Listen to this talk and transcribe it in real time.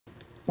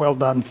Well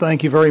done.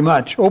 Thank you very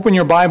much. Open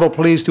your Bible,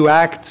 please, to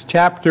Acts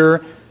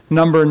chapter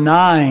number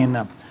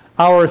 9.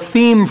 Our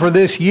theme for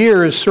this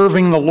year is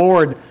serving the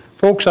Lord.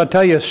 Folks, I'll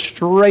tell you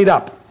straight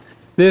up,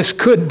 this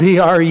could be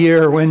our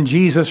year when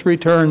Jesus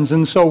returns,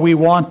 and so we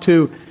want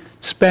to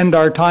spend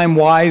our time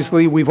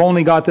wisely. We've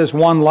only got this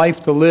one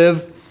life to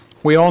live.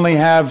 We only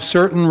have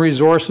certain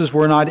resources.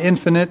 We're not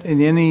infinite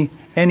in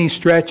any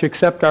stretch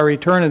except our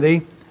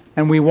eternity,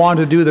 and we want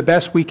to do the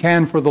best we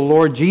can for the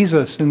Lord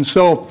Jesus. And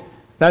so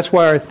that's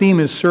why our theme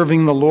is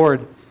serving the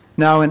Lord.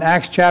 Now in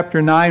Acts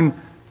chapter 9,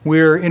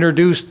 we're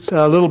introduced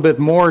a little bit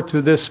more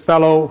to this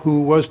fellow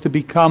who was to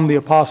become the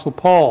Apostle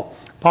Paul.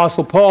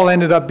 Apostle Paul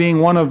ended up being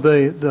one of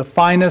the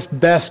finest,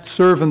 best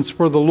servants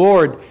for the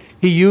Lord.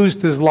 He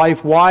used his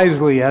life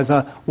wisely as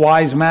a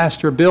wise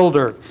master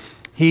builder.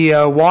 He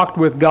walked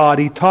with God.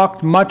 He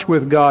talked much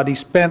with God. He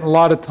spent a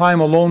lot of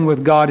time alone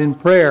with God in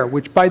prayer,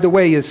 which, by the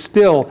way, is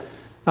still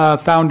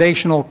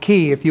foundational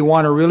key. If you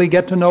want to really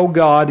get to know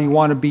God, you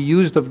want to be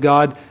used of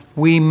God,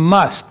 we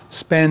must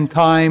spend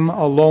time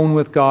alone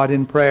with God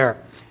in prayer.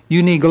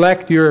 You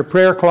neglect your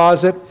prayer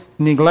closet,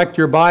 neglect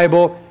your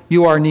Bible,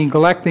 you are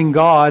neglecting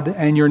God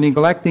and you're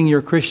neglecting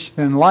your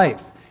Christian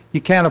life.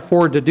 You can't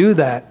afford to do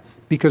that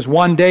because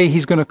one day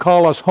He's going to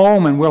call us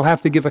home and we'll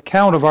have to give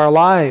account of our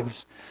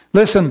lives.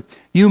 Listen,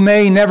 you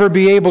may never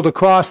be able to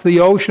cross the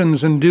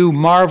oceans and do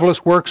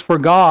marvelous works for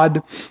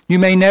God. You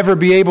may never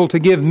be able to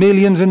give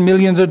millions and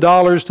millions of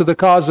dollars to the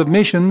cause of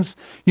missions.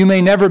 You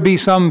may never be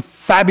some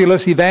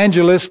fabulous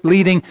evangelist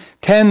leading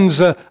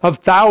tens of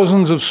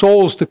thousands of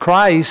souls to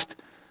Christ.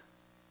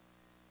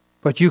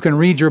 But you can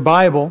read your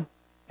Bible,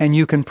 and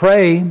you can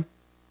pray,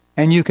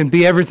 and you can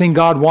be everything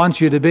God wants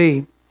you to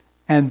be.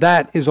 And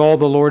that is all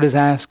the Lord is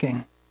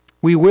asking.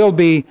 We will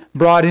be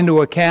brought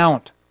into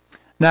account.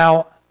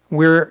 Now,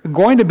 we're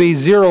going to be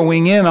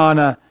zeroing in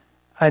on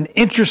an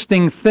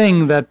interesting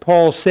thing that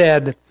Paul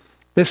said.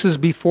 This is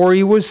before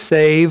he was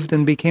saved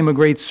and became a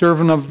great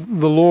servant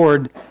of the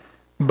Lord.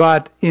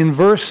 But in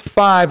verse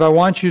 5, I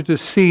want you to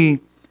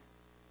see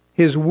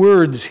his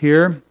words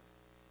here.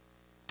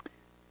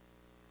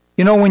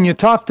 You know, when you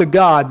talk to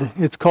God,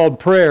 it's called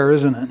prayer,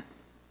 isn't it?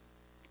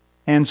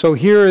 And so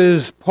here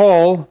is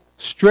Paul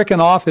stricken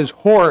off his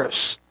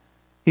horse.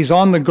 He's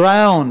on the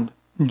ground.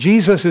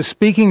 Jesus is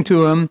speaking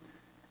to him.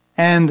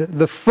 And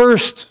the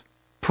first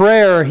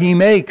prayer he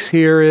makes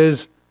here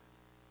is,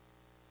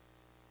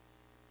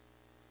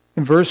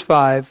 in verse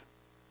 5,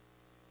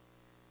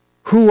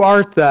 "Who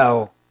art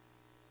thou,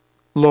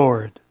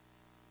 Lord?"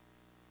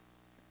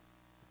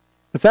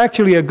 It's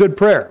actually a good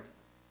prayer.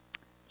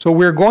 So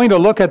we're going to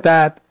look at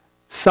that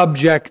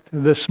subject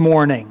this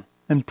morning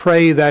and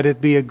pray that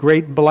it be a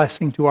great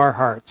blessing to our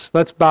hearts.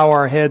 Let's bow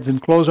our heads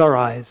and close our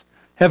eyes.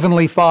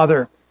 Heavenly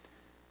Father,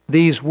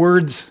 these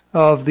words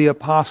of the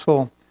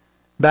apostle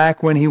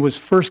back when he was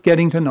first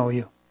getting to know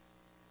you,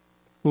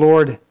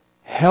 Lord,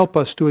 help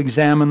us to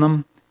examine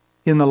them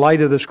in the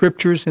light of the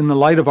Scriptures, in the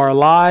light of our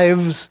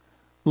lives.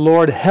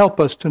 Lord, help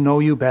us to know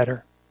you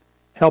better.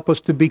 Help us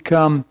to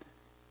become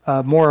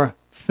more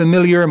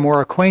familiar,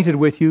 more acquainted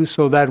with you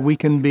so that we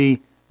can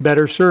be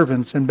better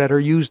servants and better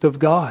used of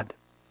God.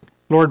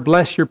 Lord,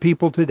 bless your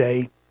people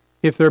today.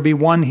 If there be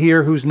one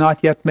here who's not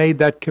yet made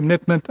that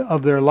commitment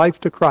of their life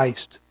to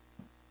Christ,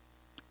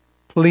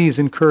 please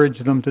encourage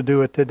them to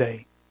do it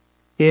today.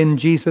 In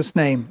Jesus'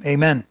 name,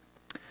 amen.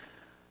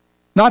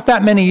 Not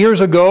that many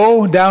years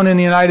ago, down in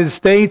the United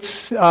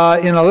States, in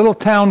a little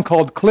town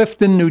called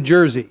Clifton, New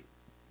Jersey,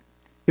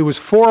 it was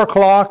 4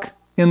 o'clock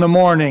in the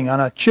morning on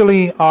a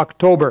chilly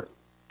October,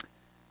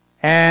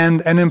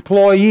 and an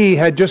employee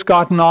had just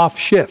gotten off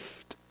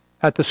shift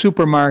at the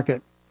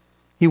supermarket.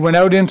 He went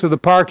out into the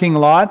parking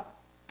lot,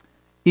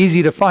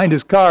 easy to find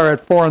his car at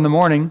 4 in the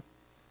morning,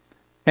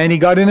 and he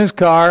got in his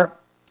car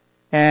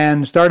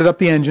and started up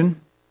the engine.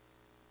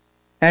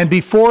 And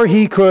before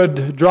he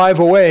could drive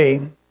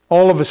away,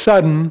 all of a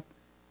sudden,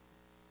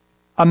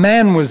 a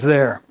man was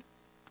there,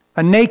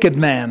 a naked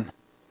man,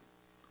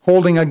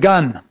 holding a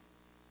gun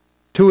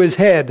to his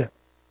head.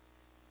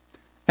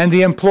 And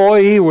the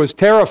employee was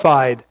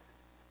terrified.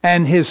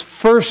 And the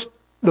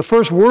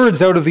first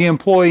words out of the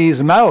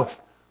employee's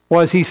mouth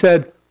was, he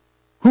said,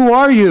 "Who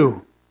are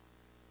you?"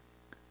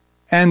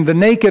 And the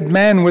naked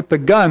man with the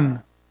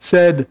gun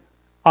said,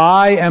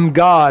 "I am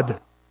God."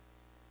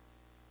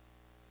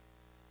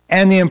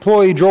 And the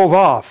employee drove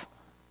off.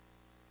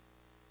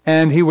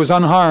 And he was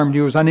unharmed. He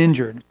was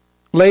uninjured.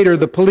 Later,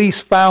 the police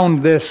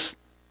found this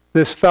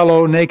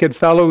fellow, naked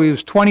fellow. He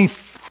was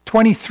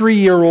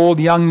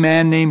 23-year-old young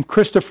man named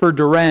Christopher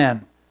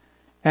Duran.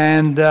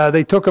 And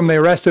they took him, they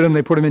arrested him,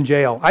 they put him in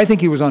jail. I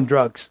think he was on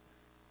drugs.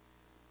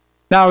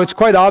 Now, it's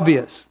quite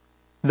obvious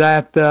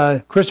that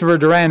Christopher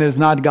Duran is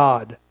not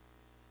God.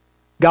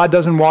 God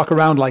doesn't walk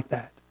around like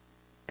that.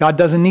 God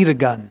doesn't need a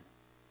gun.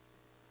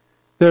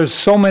 There's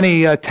so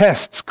many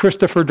tests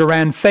Christopher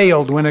Duran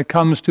failed when it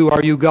comes to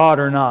are you God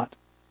or not.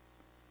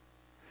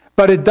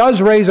 But it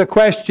does raise a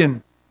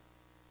question.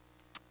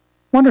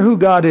 Wonder who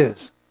God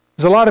is.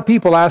 There's a lot of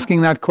people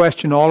asking that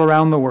question all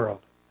around the world.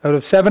 Out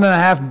of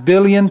 7.5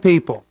 billion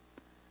people,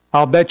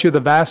 I'll bet you the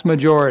vast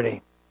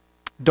majority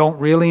don't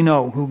really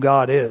know who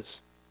God is.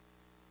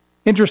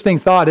 Interesting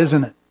thought,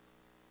 isn't it?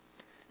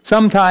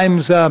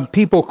 Sometimes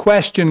people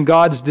question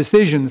God's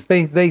decisions.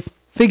 They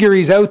figure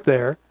He's out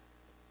there,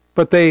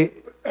 but they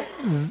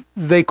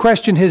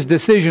question His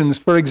decisions.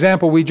 For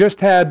example, we just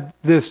had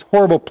this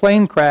horrible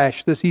plane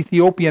crash, this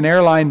Ethiopian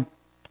airline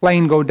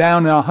plane go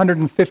down, and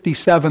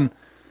 157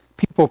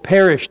 people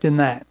perished in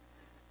that.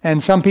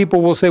 And some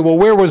people will say, well,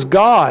 where was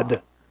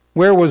God?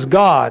 Where was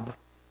God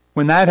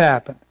when that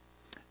happened?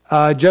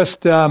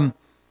 Just a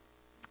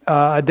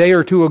day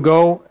or two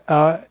ago,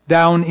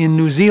 down in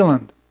New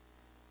Zealand,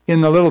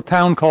 in the little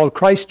town called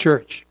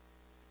Christchurch,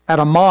 at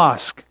a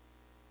mosque,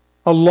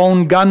 a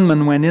lone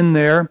gunman went in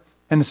there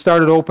and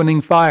started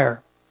opening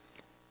fire.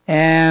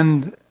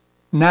 And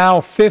now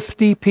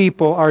 50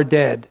 people are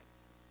dead.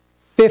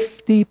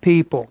 50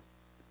 people.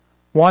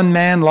 One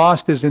man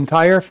lost his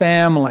entire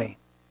family.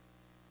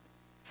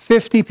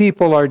 50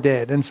 people are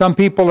dead. And some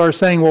people are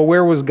saying, well,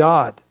 where was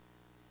God?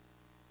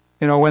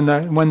 You know,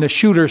 when the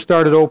shooter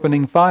started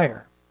opening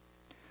fire.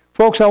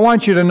 Folks, I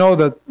want you to know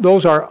that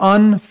those are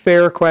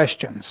unfair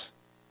questions.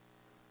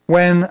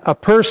 When a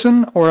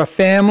person or a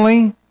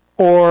family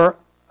or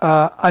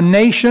a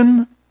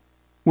nation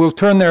will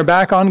turn their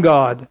back on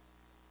God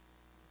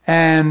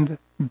and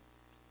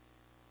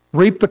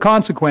reap the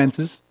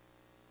consequences,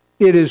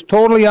 it is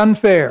totally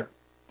unfair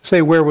to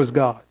say, where was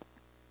God?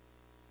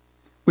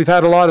 We've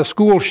had a lot of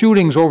school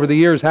shootings over the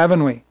years,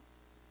 haven't we?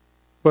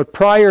 But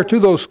prior to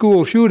those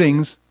school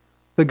shootings,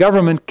 the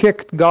government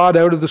kicked God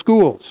out of the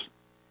schools.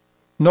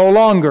 No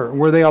longer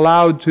were they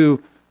allowed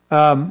to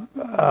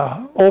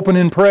open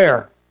in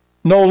prayer.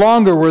 No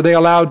longer were they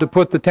allowed to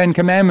put the Ten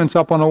Commandments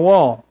up on a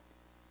wall.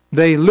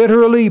 They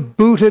literally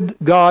booted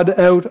God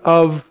out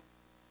of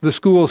the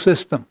school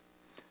system.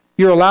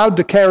 You're allowed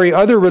to carry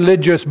other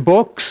religious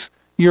books.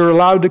 You're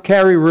allowed to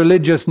carry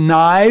religious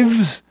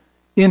knives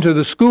into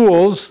the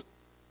schools,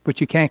 but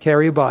you can't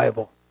carry a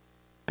Bible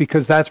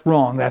because that's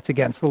wrong. That's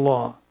against the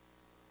law.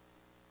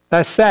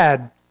 That's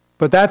sad,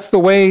 but that's the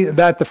way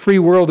that the free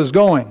world is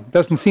going.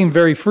 Doesn't seem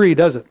very free,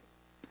 does it?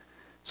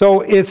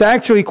 So it's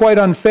actually quite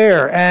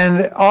unfair,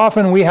 and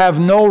often we have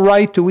no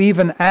right to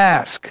even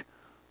ask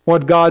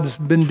what God's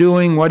been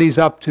doing, what He's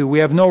up to. We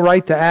have no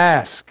right to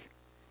ask.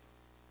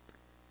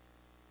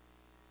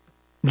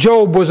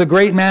 Job was a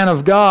great man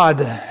of God,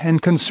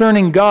 and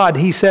concerning God,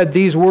 he said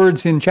these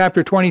words in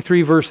chapter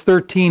 23, verse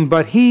 13,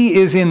 "But he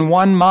is in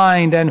one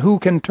mind, and who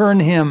can turn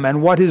him?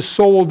 And what his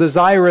soul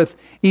desireth,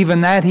 even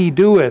that he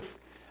doeth."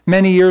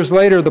 Many years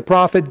later, the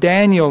prophet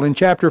Daniel in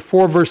chapter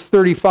 4, verse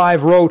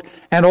 35 wrote,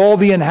 "And all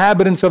the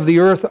inhabitants of the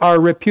earth are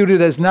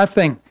reputed as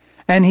nothing.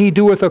 And he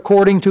doeth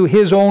according to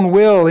his own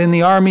will in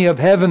the army of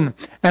heaven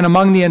and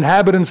among the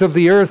inhabitants of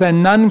the earth,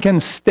 and none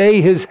can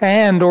stay his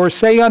hand or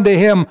say unto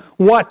him,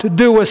 What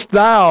doest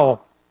thou?"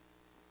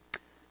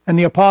 And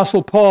the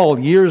Apostle Paul,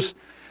 years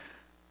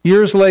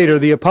later,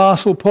 the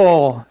Apostle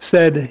Paul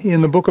said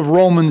in the book of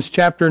Romans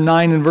chapter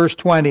 9 and verse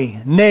 20,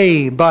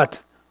 "Nay, but,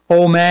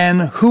 O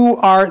man, who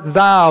art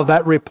thou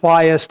that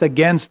repliest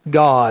against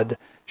God?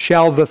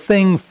 Shall the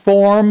thing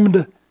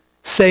formed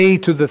say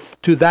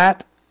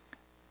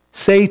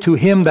say to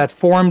him that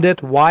formed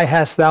it, Why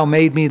hast thou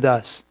made me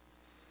thus?"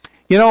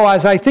 You know,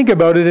 as I think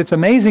about it, it's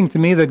amazing to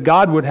me that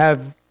God would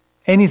have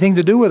anything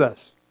to do with us.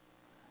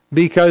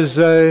 Because,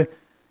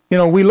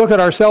 we look at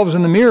ourselves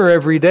in the mirror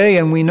every day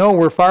and we know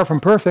we're far from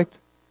perfect.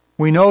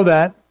 We know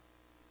that.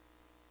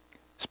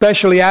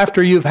 Especially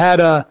after you've had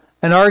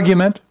an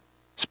argument.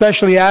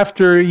 Especially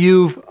after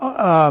you've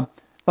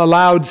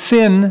allowed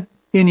sin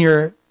in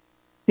your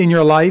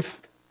life.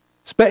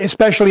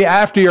 Especially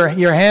after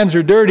your hands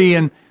are dirty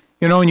and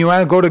you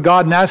go to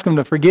God and ask Him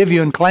to forgive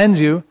you and cleanse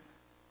you.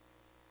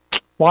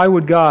 Why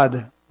would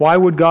God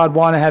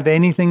want to have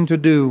anything to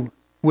do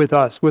with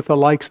us, with the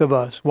likes of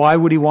us? Why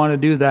would He want to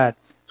do that?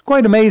 It's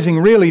quite amazing,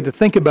 really, to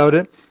think about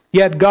it.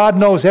 Yet God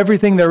knows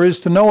everything there is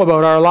to know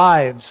about our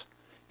lives.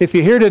 If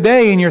you're here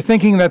today and you're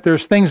thinking that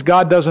there's things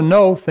God doesn't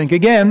know, think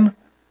again.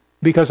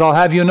 Because I'll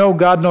have you know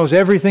God knows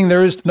everything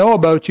there is to know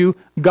about you.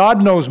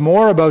 God knows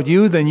more about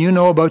you than you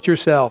know about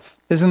yourself.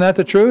 Isn't that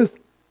the truth?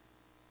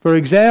 For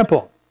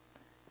example,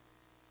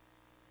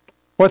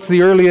 what's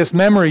the earliest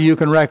memory you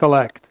can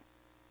recollect?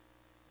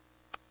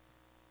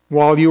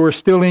 While you were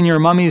still in your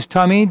mummy's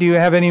tummy, do you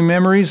have any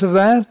memories of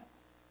that?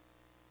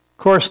 Of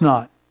course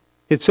not.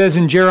 It says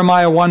in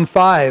Jeremiah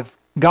 1:5,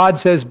 God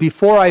says,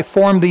 "Before I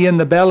formed thee in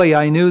the belly,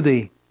 I knew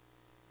thee."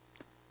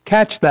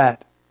 Catch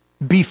that.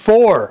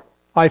 Before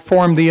I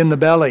formed thee in the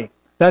belly.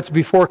 That's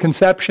before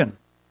conception.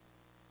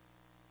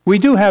 We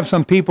do have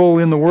some people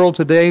in the world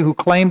today who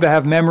claim to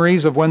have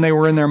memories of when they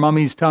were in their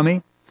mummy's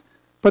tummy.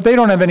 But they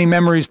don't have any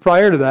memories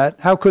prior to that.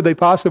 How could they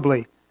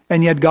possibly?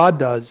 And yet God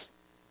does.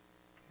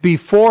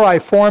 Before I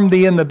formed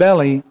thee in the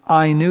belly,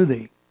 I knew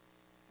thee.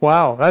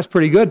 Wow, that's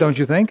pretty good, don't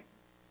you think?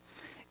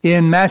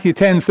 In Matthew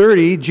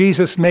 10:30,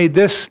 Jesus made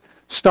this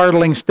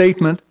startling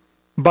statement,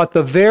 "But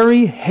the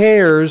very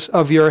hairs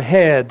of your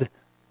head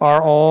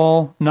are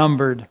all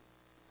numbered."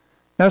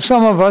 Now,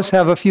 some of us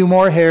have a few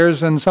more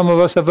hairs and some of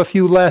us have a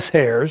few less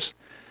hairs.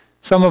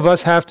 Some of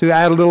us have to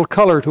add a little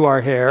color to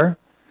our hair.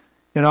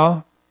 You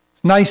know,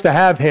 it's nice to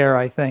have hair,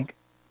 I think.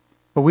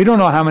 But we don't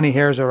know how many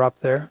hairs are up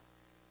there.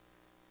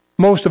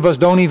 Most of us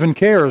don't even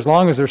care as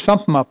long as there's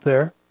something up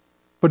there.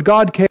 But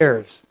God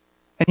cares.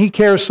 And He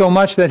cares so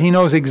much that He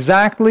knows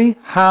exactly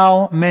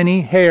how many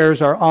hairs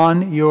are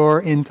on your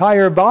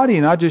entire body,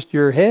 not just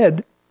your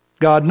head.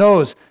 God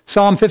knows.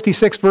 Psalm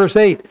 56, verse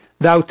 8,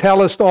 Thou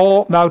tellest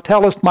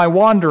my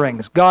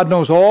wanderings. God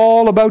knows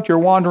all about your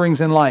wanderings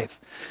in life.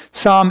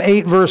 Psalm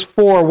 8, verse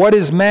 4, What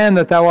is man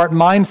that thou art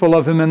mindful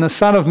of him, and the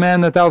son of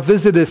man that thou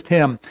visitest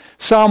him?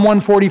 Psalm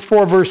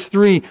 144, verse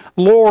 3,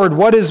 Lord,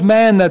 what is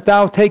man that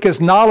thou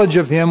takest knowledge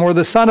of him, or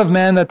the son of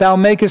man that thou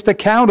makest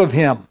account of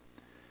him?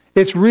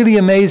 It's really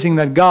amazing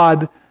that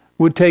God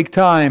would take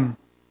time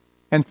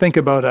and think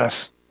about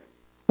us.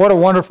 What a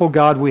wonderful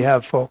God we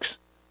have, folks.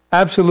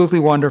 Absolutely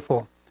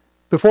wonderful.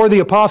 Before the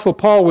Apostle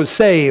Paul was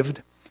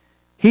saved,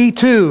 he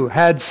too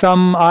had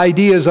some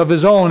ideas of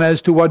his own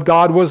as to what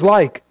God was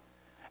like.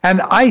 And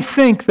I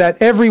think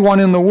that everyone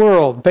in the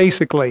world,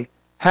 basically,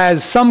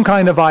 has some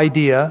kind of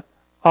idea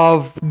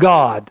of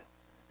God.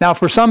 Now,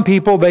 for some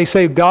people, they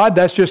say God,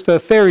 that's just a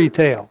fairy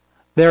tale.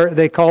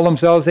 They call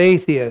themselves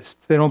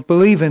atheists. They don't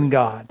believe in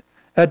God.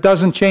 That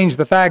doesn't change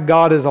the fact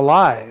God is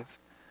alive.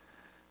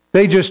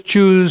 They just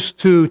choose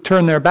to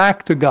turn their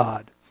back to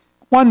God.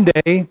 One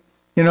day,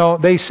 you know,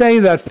 they say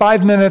that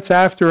 5 minutes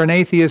after an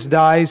atheist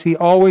dies, he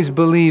always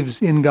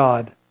believes in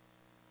God.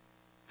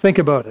 Think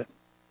about it.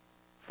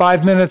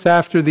 5 minutes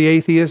after the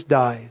atheist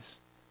dies,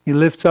 he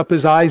lifts up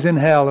his eyes in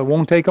hell. It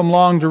won't take him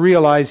long to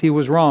realize he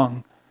was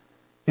wrong.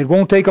 It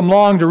won't take him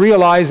long to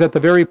realize that the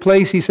very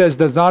place he says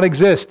does not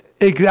exist,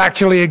 it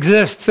actually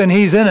exists and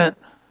he's in it.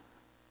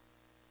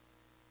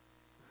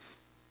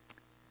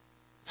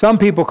 Some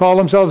people call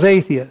themselves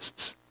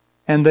atheists,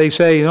 and they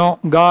say, you know,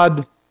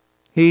 God,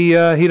 he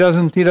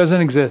doesn't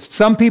exist.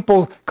 Some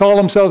people call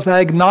themselves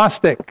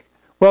agnostic.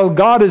 Well,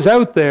 God is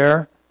out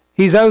there.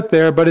 He's out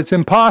there, but it's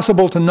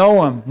impossible to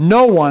know Him.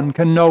 No one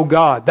can know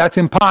God. That's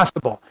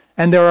impossible.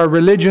 And there are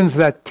religions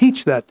that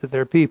teach that to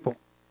their people.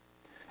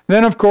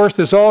 Then, of course,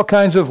 there's all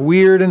kinds of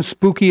weird and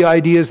spooky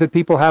ideas that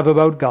people have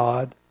about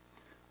God.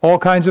 All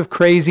kinds of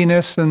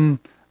craziness and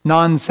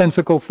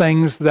nonsensical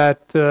things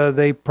that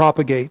they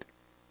propagate.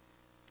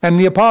 And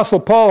the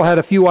Apostle Paul had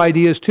a few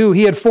ideas too.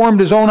 He had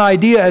formed his own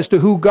idea as to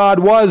who God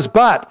was,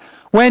 but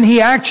when he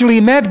actually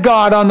met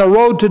God on the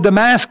road to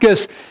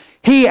Damascus,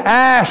 he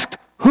asked,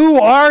 Who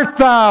art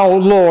thou,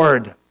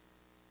 Lord?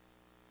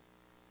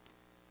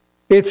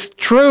 It's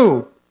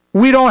true.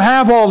 We don't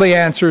have all the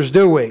answers,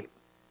 do we?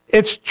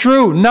 It's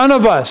true. None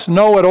of us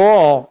know it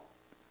all.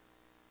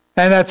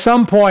 And at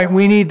some point,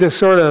 we need to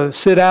sort of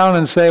sit down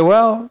and say,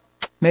 well,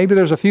 maybe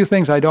there's a few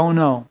things I don't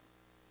know.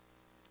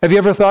 Have you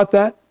ever thought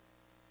that?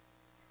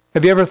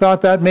 Have you ever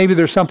thought that? Maybe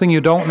there's something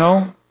you don't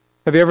know?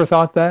 Have you ever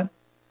thought that?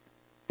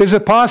 Is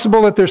it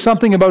possible that there's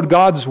something about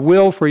God's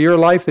will for your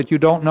life that you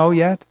don't know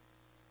yet?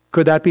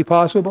 Could that be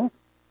possible?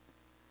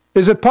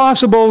 Is it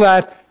possible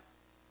that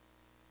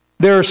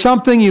there's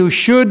something you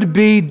should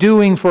be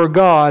doing for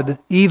God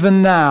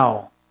even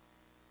now,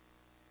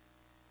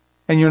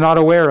 and you're not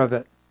aware of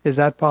it? Is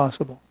that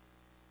possible?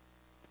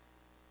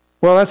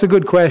 Well, that's a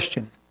good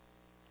question.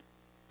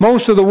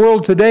 Most of the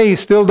world today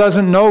still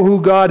doesn't know who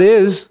God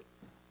is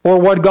or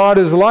what God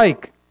is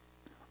like.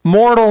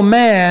 Mortal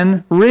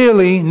man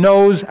really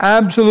knows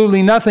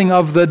absolutely nothing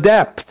of the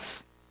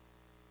depths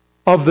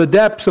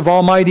of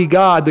Almighty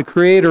God, the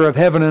creator of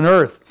heaven and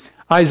earth.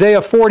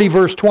 Isaiah 40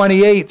 verse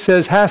 28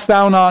 says, Hast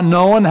thou not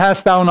known,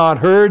 hast thou not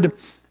heard,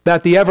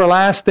 that the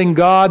everlasting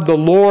God, the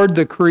Lord,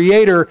 the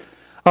creator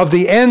of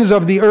the ends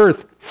of the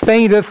earth,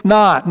 fainteth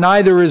not,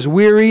 neither is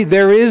weary.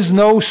 There is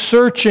no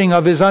searching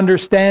of His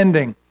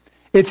understanding.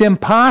 It's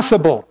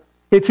impossible.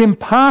 It's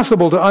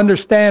impossible to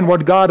understand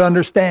what God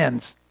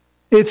understands.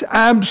 It's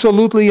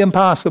absolutely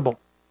impossible.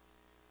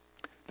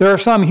 There are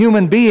some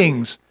human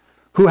beings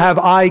who have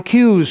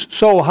IQs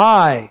so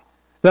high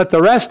that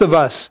the rest of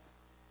us,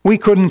 we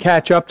couldn't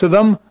catch up to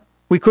them.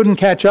 We couldn't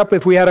catch up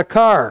if we had a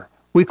car.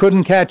 We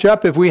couldn't catch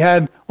up if we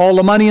had all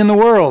the money in the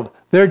world.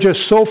 They're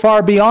just so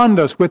far beyond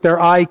us with their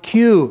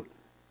IQ.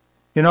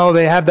 You know,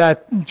 they have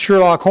that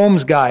Sherlock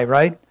Holmes guy,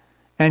 right?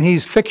 And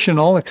he's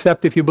fictional,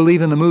 except if you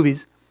believe in the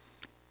movies.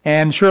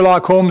 And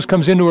Sherlock Holmes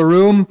comes into a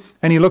room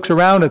and he looks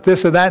around at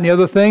this or that and the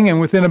other thing, and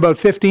within about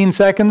 15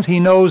 seconds he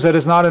knows that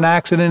it's not an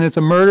accident, it's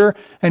a murder,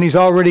 and he's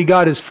already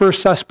got his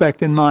first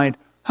suspect in mind.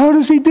 How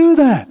does he do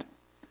that?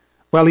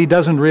 Well, he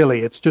doesn't really.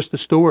 It's just a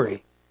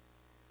story.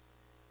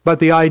 But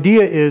the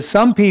idea is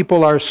some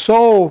people are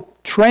so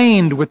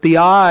trained with the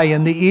eye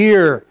and the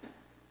ear.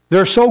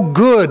 They're so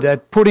good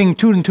at putting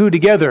two and two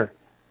together.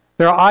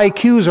 Their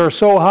IQs are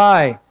so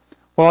high.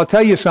 Well, I'll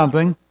tell you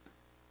something.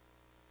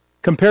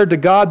 Compared to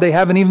God, they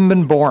haven't even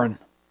been born.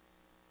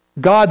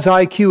 God's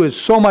IQ is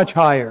so much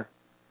higher.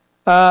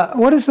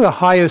 What is the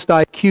highest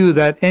IQ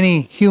that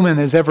any human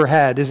has ever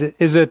had? Is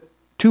it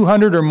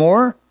 200 or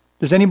more?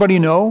 Does anybody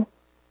know?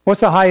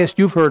 What's the highest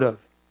you've heard of?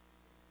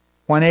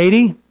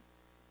 180?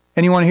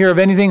 Anyone hear of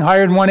anything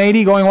higher than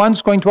 180, going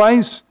once, going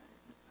twice?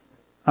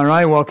 All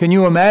right, well, can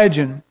you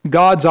imagine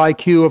God's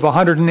IQ of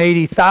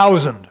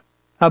 180,000?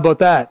 How about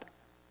that?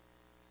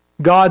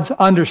 God's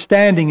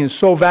understanding is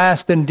so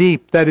vast and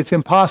deep that it's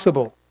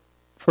impossible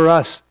for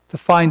us to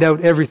find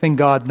out everything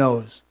God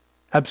knows.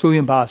 Absolutely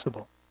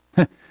impossible.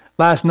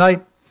 Last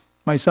night,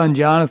 my son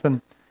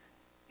Jonathan,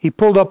 he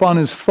pulled up on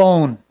his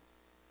phone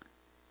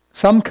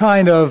some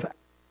kind of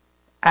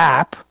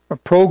app or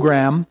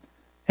program,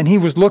 and he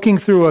was looking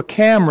through a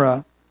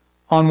camera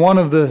on one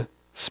of the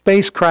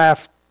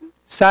spacecraft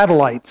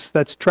satellites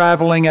that's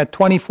traveling at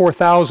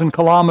 24,000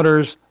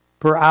 kilometers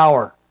per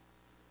hour.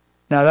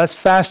 Now that's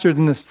faster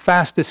than the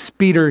fastest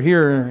speeder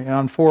here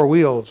on four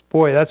wheels.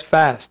 Boy, that's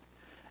fast.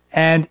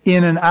 And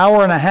in an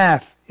hour and a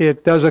half,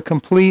 it does a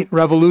complete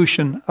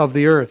revolution of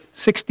the Earth,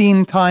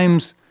 16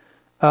 times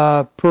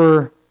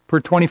per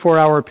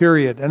 24-hour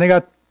period. And they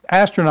got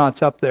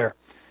astronauts up there.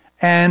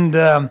 And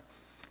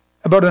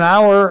about an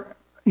hour,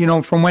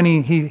 from when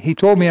he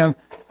told me,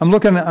 I'm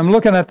looking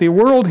at the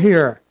world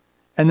here.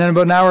 And then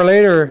about an hour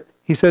later,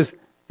 he says,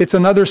 it's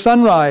another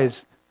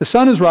sunrise. The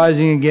sun is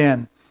rising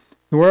again.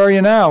 Where are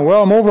you now?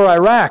 Well, I'm over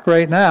Iraq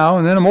right now,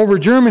 and then I'm over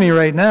Germany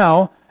right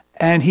now.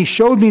 And he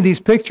showed me these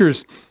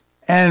pictures.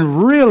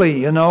 And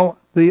really,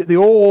 the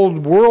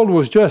old world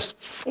was just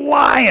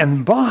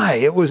flying by.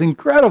 It was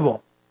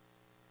incredible.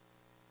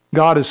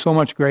 God is so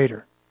much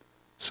greater,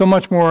 so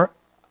much more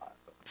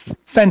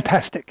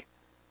fantastic.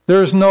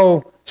 There's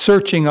no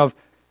searching of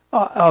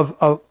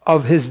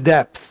his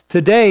depths.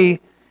 Today,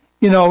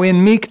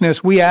 in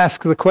meekness, we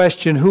ask the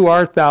question, who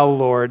art thou,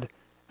 Lord?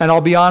 And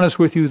I'll be honest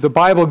with you, the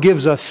Bible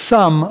gives us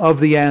some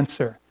of the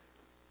answer.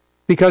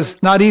 Because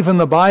not even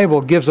the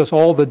Bible gives us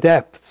all the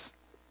depths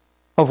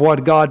of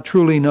what God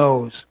truly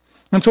knows.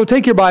 And so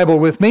take your Bible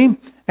with me,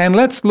 and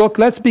let's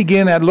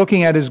begin at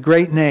looking at his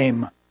great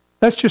name.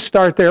 Let's just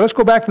start there. Let's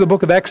go back to the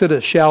book of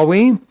Exodus, shall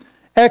we?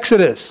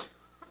 Exodus,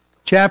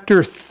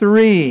 chapter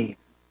 3.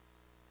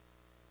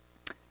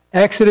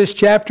 Exodus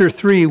chapter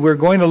 3, we're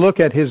going to look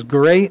at his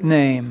great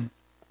name.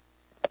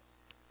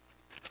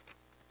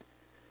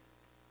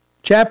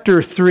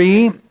 Chapter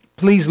 3,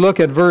 please look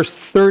at verse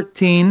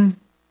 13.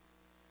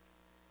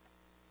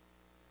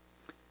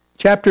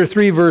 Chapter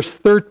 3, verse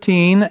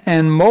 13,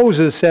 and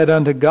Moses said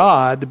unto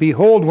God,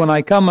 Behold, when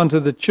I come unto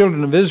the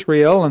children of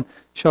Israel, and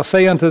shall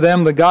say unto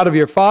them, The God of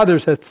your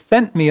fathers hath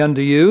sent me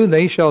unto you,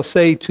 they shall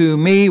say to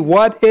me,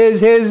 What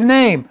is his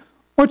name?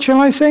 What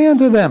shall I say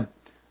unto them?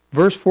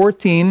 Verse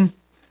 14,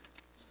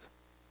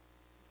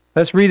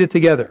 let's read it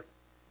together.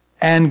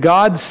 And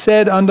God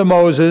said unto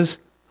Moses,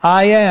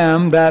 I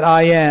am that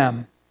I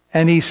am.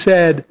 And he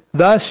said,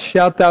 Thus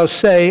shalt thou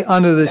say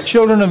unto the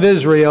children of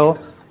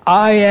Israel,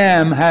 I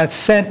am hath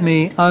sent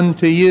me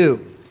unto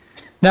you.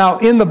 Now,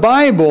 in the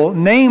Bible,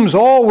 names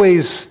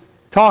always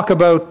talk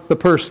about the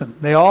person.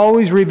 They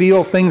always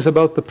reveal things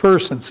about the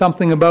person,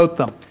 something about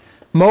them.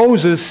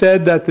 Moses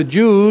said that the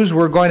Jews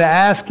were going to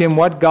ask him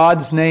what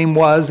God's name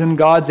was, and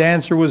God's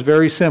answer was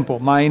very simple.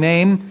 My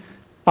name,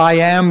 I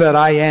am that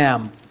I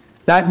am.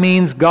 That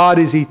means God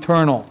is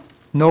eternal.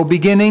 No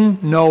beginning,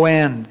 no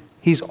end.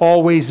 He's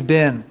always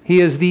been. He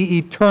is the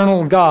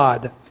eternal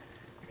God.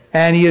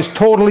 And he is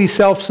totally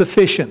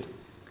self-sufficient.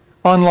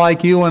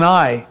 Unlike you and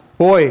I.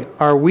 Boy,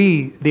 are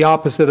we the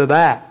opposite of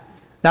that.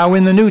 Now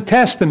in the New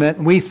Testament,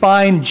 we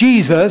find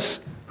Jesus,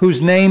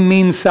 whose name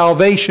means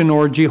salvation,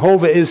 or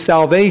Jehovah is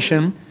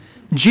salvation.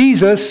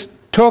 Jesus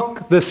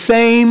took the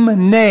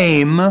same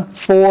name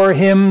for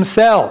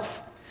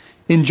himself.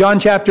 In John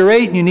chapter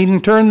 8, you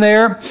needn't turn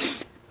there,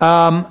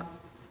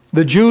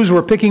 the Jews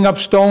were picking up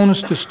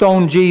stones to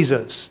stone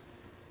Jesus.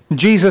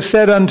 Jesus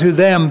said unto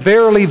them,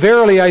 Verily,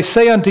 verily, I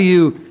say unto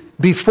you,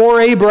 before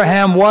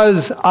Abraham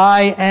was,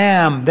 I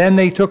am. Then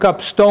they took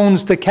up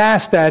stones to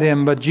cast at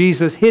him, but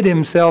Jesus hid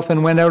himself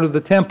and went out of the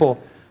temple,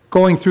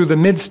 going through the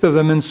midst of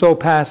them, and so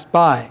passed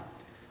by.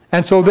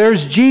 And so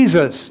there's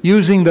Jesus,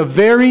 using the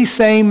very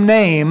same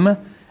name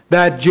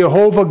that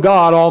Jehovah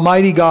God,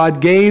 Almighty God,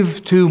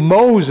 gave to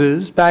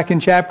Moses back in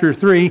chapter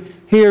 3.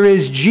 Here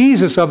is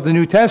Jesus of the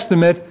New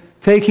Testament,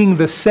 taking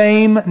the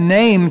same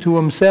name to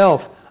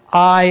himself,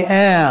 I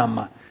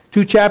am.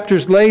 2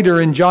 chapters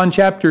later, in John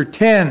chapter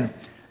 10,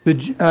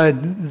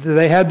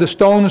 they had the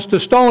stones to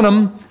stone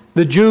him.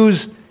 The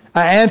Jews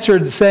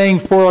answered, saying,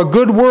 For a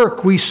good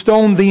work we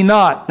stone thee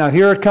not. Now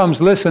here it comes,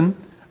 listen.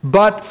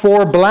 But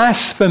for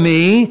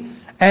blasphemy,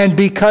 and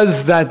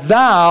because that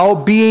thou,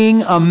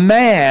 being a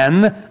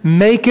man,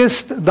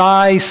 makest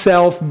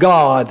thyself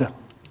God.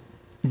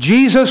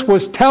 Jesus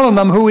was telling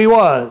them who he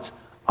was.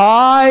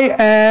 I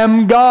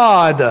am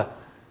God.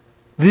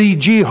 The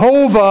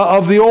Jehovah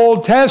of the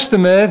Old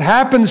Testament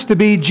happens to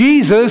be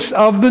Jesus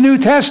of the New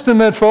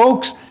Testament,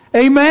 folks.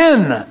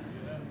 Amen.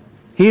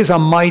 He is a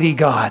mighty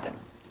God.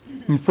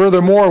 And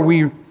furthermore,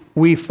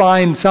 we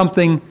find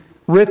something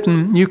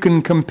written. You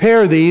can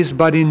compare these,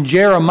 but in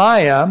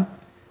Jeremiah,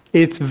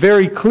 it's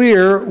very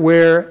clear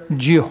where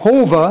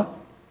Jehovah,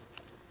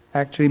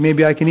 actually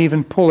maybe I can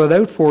even pull it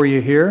out for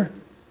you here.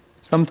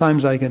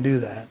 Sometimes I can do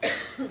that.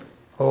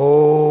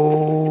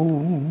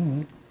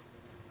 Oh,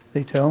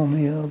 They tell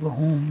me of a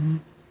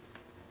home.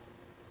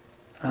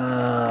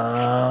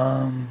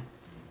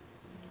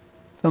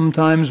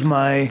 Sometimes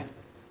my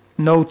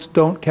notes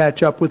don't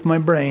catch up with my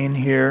brain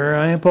here.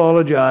 I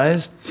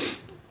apologize.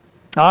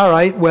 All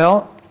right,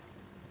 well,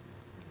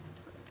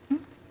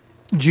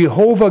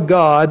 Jehovah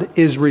God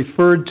is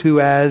referred to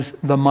as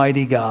the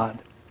mighty God.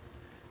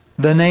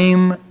 The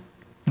name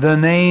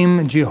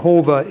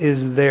Jehovah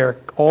is there,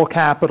 all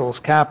capitals,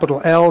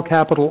 capital L,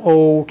 capital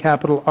O,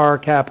 capital R,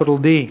 capital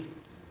D.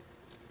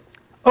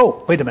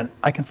 Oh, wait a minute,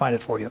 I can find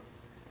it for you.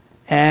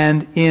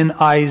 And in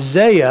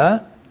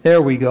Isaiah,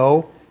 there we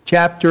go,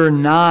 chapter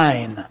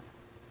 9,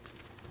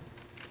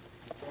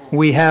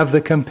 we have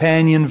the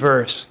companion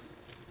verse.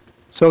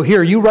 So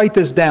here, you write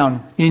this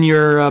down in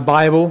your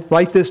Bible.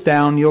 Write this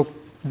down.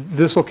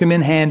 This will come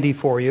in handy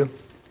for you.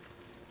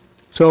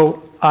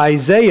 So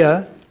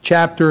Isaiah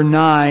chapter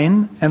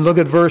 9, and look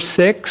at verse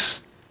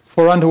 6.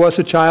 For unto us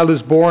a child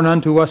is born,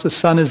 unto us a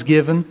son is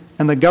given,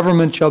 and the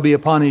government shall be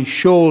upon his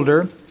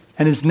shoulder,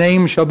 and his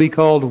name shall be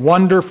called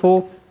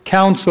Wonderful,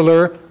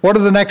 Counselor. What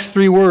are the next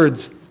three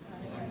words?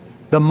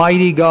 The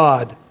mighty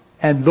God.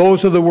 And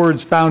those are the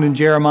words found in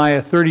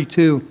Jeremiah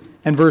 32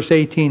 and verse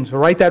 18. So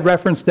write that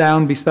reference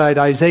down beside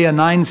Isaiah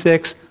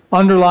 9:6.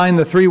 Underline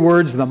the three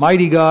words, the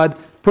mighty God.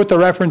 Put the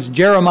reference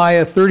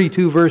Jeremiah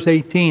 32 verse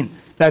 18.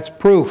 That's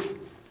proof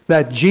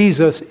that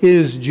Jesus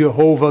is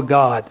Jehovah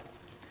God.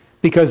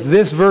 Because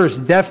this verse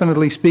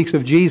definitely speaks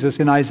of Jesus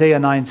in Isaiah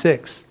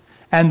 9:6.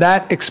 And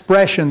that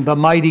expression, the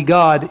mighty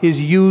God,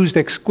 is used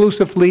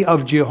exclusively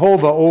of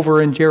Jehovah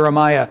over in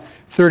Jeremiah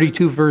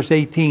 32 verse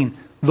 18.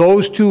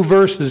 Those two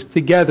verses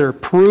together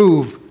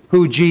prove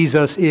who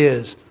Jesus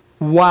is.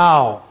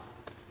 Wow.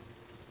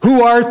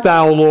 Who art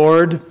thou,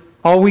 Lord?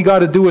 All we got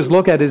to do is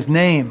look at his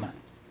name.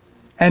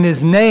 And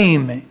his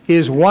name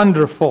is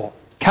Wonderful,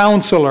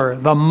 Counselor,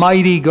 the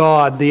mighty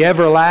God, the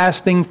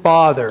everlasting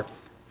Father,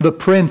 the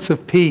Prince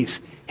of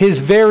Peace. His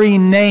very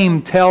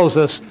name tells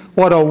us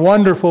what a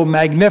wonderful,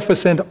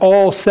 magnificent,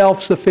 all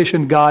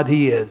self-sufficient God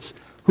he is.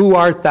 Who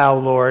art thou,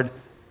 Lord?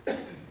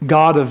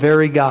 God, a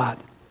very God.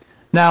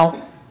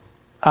 Now,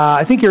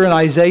 I think you're in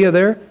Isaiah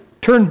there.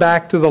 Turn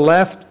back to the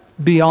left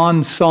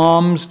beyond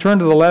Psalms. Turn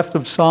to the left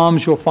of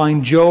Psalms. You'll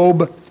find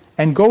Job.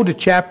 And go to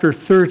chapter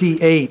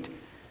 38.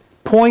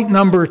 Point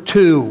number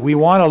 2. We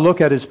want to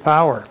look at his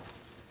power.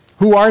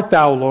 Who art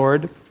thou,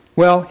 Lord?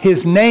 Well,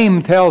 his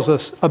name tells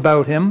us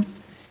about him.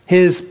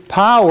 His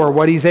power,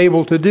 what he's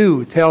able to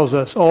do, tells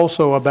us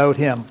also about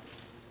him.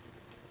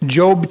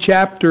 Job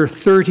chapter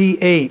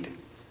 38.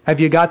 Have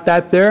you got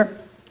that there?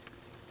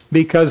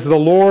 Because the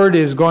Lord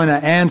is going to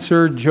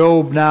answer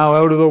Job now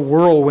out of the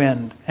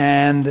whirlwind.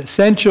 And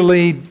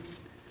essentially,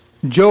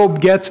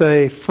 Job gets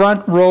a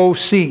front row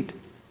seat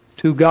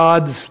to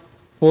God's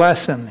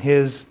lesson,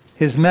 his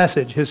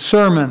message, his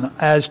sermon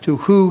as to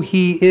who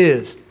he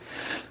is.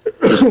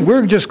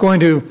 We're just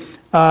going to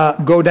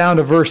go down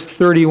to verse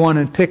 31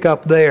 and pick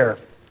up there.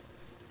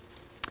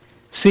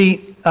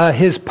 See,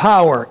 his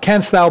power.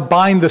 Canst thou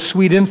bind the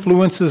sweet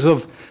influences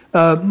of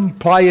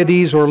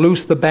Pleiades or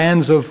loose the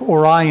bands of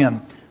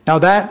Orion? Now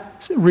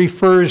that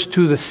refers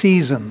to the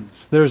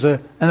seasons. There's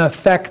an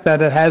effect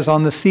that it has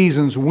on the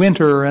seasons,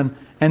 winter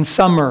and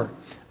summer.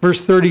 Verse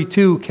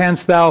 32,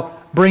 canst thou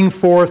bring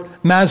forth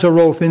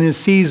Mazzaroth in his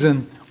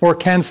season, or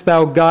canst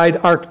thou guide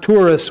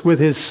Arcturus with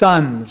his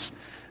sons?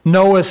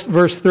 Knowest,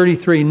 verse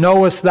 33,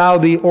 knowest thou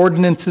the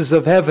ordinances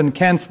of heaven?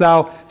 Canst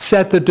thou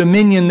set the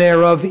dominion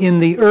thereof in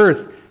the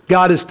earth?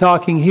 God is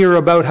talking here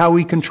about how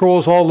he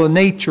controls all the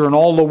nature and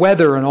all the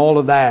weather and all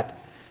of that.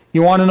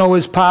 You want to know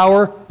his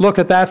power? Look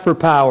at that for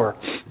power.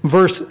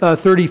 Verse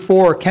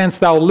 34,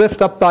 canst thou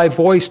lift up thy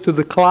voice to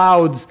the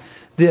clouds,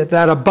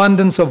 that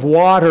abundance of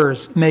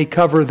waters may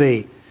cover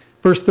thee?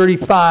 Verse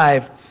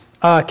 35,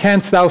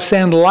 canst thou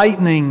send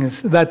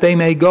lightnings that they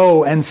may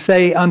go and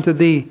say unto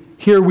thee,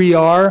 here we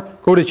are?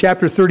 Go to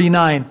chapter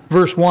 39,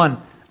 verse 1.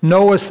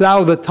 Knowest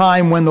thou the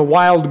time when the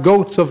wild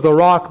goats of the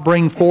rock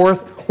bring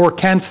forth? Or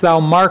canst thou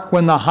mark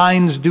when the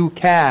hinds do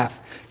calf?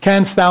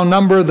 Canst thou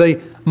number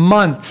the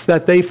months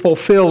that they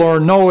fulfill?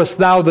 Or knowest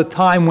thou the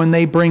time when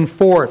they bring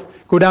forth?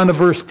 Go down to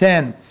verse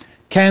 10.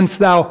 Canst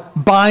thou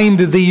bind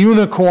the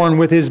unicorn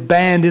with his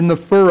band in the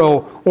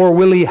furrow? Or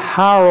will he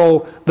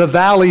harrow the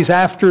valleys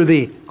after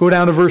thee? Go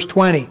down to verse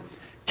 20.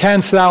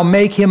 Canst thou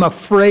make him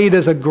afraid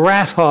as a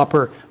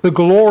grasshopper? The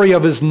glory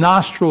of his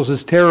nostrils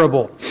is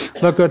terrible.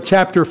 Look at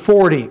chapter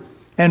 40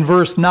 and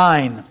verse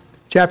 9.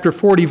 Chapter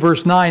 40,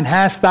 verse 9.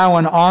 Hast thou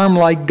an arm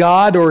like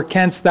God, or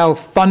canst thou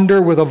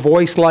thunder with a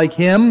voice like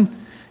him?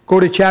 Go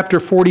to chapter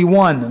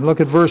 41 and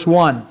look at verse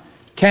 1.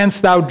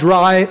 Canst thou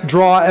draw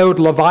out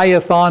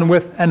Leviathan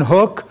with an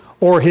hook,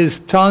 or his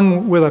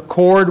tongue with a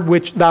cord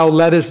which thou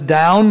lettest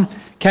down?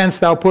 Canst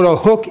thou put a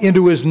hook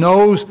into his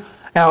nose,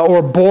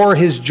 or bore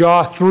his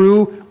jaw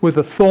through with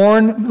a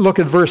thorn? Look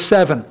at verse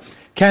 7.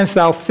 Canst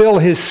thou fill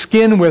his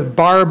skin with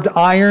barbed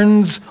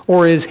irons,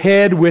 or his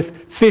head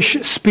with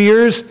fish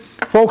spears?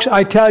 Folks,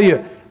 I tell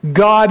you,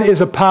 God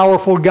is a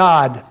powerful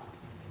God.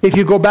 If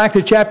you go back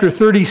to chapter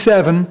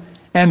 37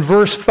 and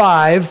verse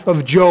 5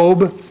 of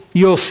Job,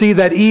 you'll see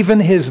that even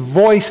his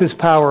voice is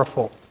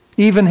powerful.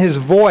 Even his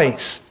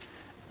voice.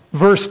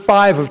 Verse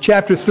 5 of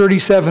chapter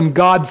 37,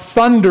 God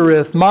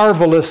thundereth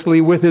marvelously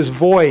with his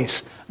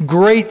voice.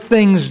 Great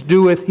things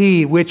doeth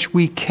he, which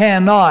we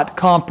cannot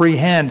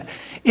comprehend.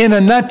 In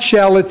a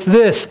nutshell, it's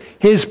this.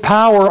 His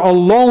power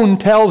alone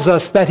tells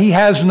us that he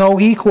has no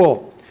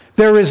equal.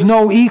 There is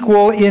no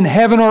equal in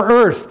heaven or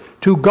earth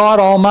to God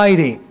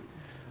Almighty.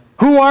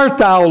 Who art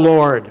thou,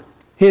 Lord?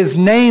 His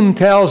name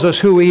tells us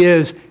who he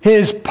is.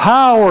 His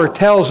power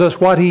tells us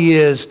what he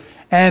is.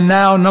 And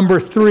now, number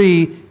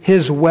 3,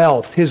 his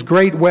wealth, his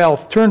great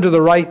wealth. Turn to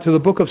the right to the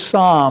book of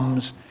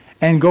Psalms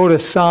and go to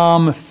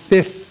Psalm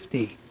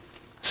 50.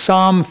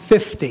 Psalm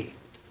 50.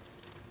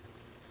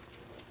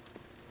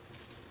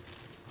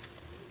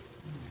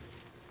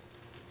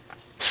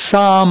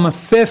 Psalm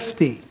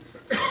 50.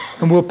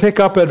 And we'll pick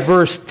up at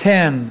verse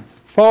 10.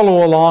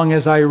 Follow along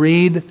as I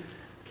read.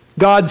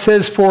 God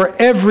says, for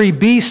every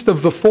beast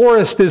of the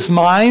forest is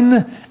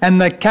mine, and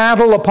the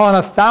cattle upon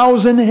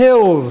 1,000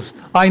 hills.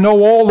 I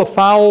know all the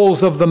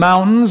fowls of the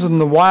mountains,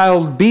 and the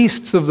wild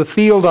beasts of the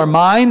field are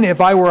mine.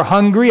 If I were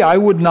hungry, I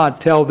would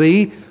not tell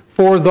thee,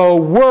 for the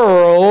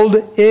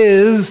world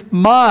is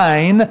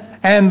mine,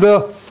 and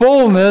the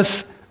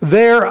fullness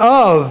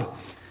thereof.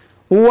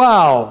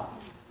 Wow.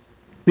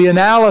 The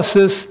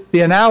analysts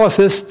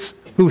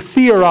who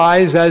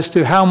theorize as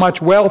to how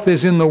much wealth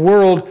is in the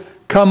world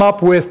come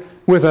up with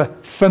a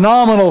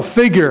phenomenal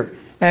figure.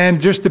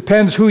 And just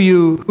depends who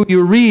you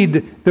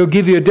read, they'll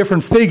give you a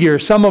different figure.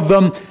 Some of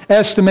them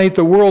estimate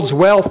the world's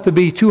wealth to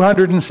be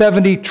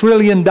 $270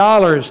 trillion.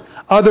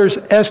 Others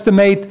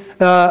estimate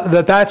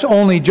that that's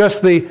only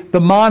just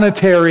the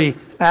monetary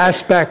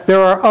aspect.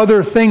 There are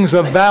other things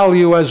of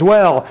value as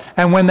well.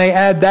 And when they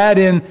add that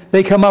in,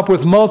 they come up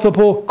with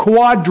multiple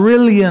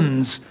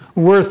quadrillions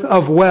worth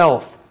of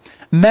wealth.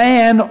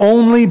 Man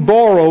only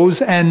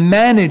borrows and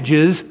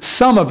manages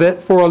some of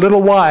it for a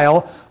little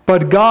while,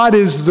 but God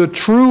is the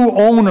true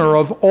owner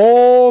of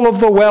all of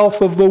the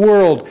wealth of the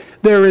world.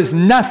 There is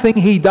nothing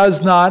he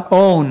does not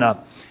own.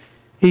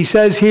 He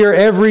says here,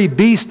 every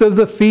beast of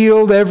the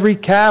field, every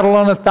cattle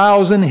on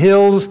 1,000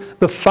 hills,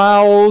 the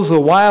fowls, the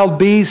wild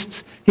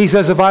beasts. He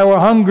says, if I were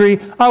hungry,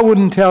 I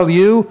wouldn't tell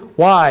you.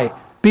 Why?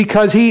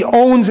 Because he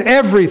owns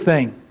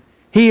everything.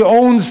 He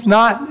owns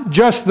not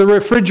just the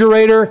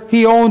refrigerator,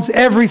 he owns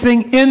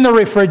everything in the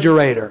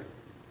refrigerator.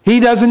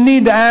 He doesn't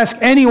need to ask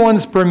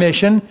anyone's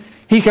permission.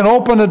 He can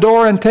open the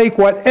door and take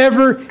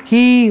whatever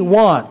he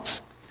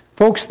wants.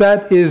 Folks,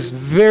 that is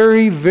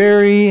very,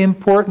 very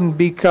important,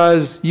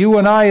 because you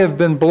and I have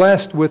been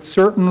blessed with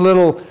certain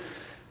little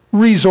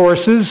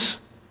resources.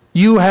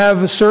 You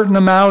have a certain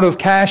amount of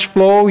cash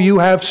flow. You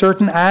have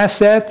certain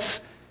assets,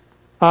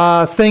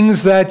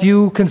 things that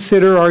you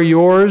consider are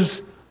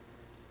yours.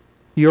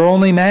 You're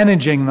only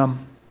managing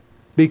them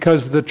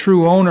because the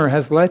true owner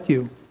has let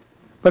you.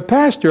 But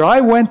Pastor,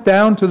 I went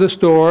down to the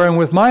store and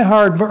with my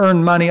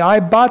hard-earned money, I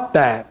bought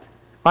that.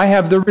 I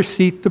have the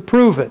receipt to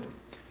prove it.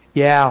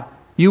 Yeah,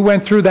 you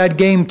went through that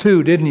game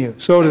too, didn't you?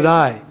 So did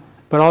I.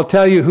 But I'll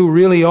tell you who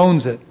really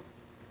owns it,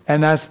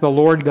 and that's the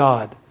Lord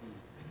God.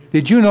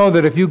 Did you know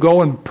that if you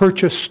go and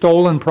purchase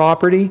stolen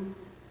property,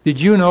 did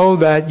you know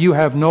that you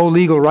have no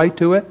legal right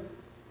to it?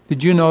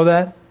 Did you know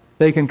that?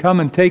 They can come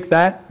and take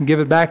that and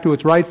give it back to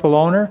its rightful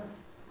owner.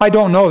 I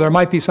don't know. There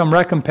might be some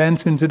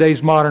recompense in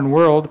today's modern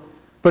world.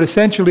 But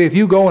essentially, if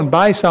you go and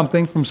buy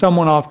something from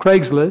someone off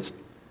Craigslist,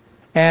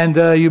 and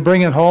you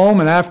bring it home,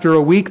 and after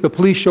a week the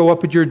police show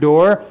up at your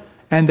door,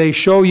 and they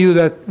show you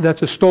that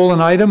that's a stolen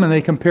item, and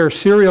they compare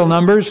serial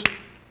numbers,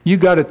 you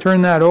got to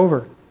turn that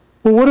over.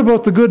 Well, what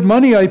about the good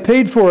money I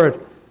paid for it?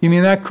 You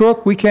mean that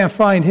crook? We can't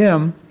find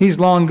him. He's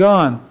long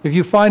gone. If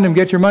you find him,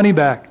 get your money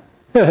back.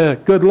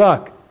 Good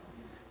luck.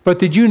 But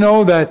did you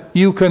know that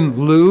you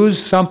can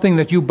lose something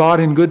that you bought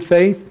in good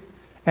faith?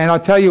 And I'll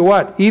tell you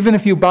what, even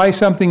if you buy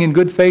something in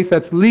good faith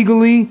that's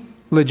legally,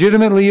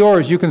 legitimately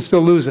yours, you can still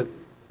lose it.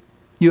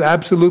 You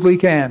absolutely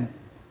can.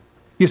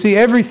 You see,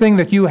 everything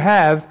that you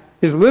have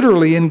is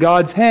literally in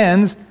God's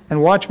hands,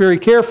 and watch very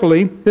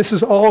carefully, this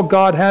is all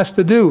God has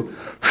to do.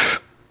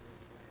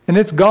 And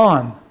it's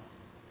gone.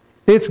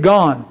 It's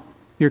gone.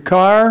 Your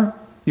car,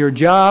 your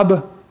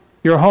job,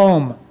 your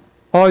home,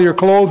 all your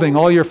clothing,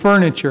 all your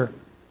furniture,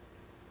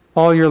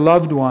 all your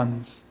loved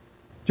ones.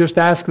 Just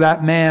ask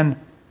that man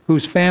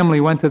whose family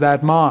went to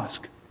that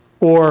mosque,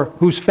 or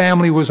whose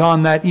family was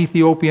on that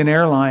Ethiopian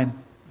airline.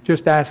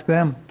 Just ask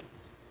them.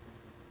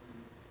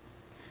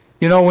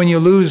 You know, when you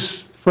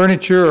lose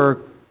furniture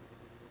or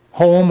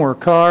home or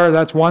car,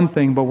 that's one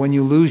thing, but when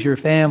you lose your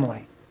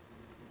family,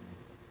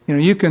 you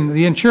know,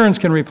 the insurance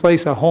can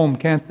replace a home,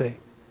 can't they?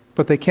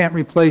 But they can't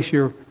replace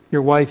your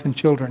wife and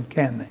children,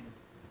 can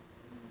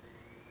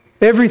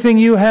they? Everything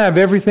you have,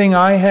 everything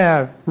I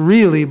have,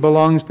 really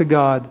belongs to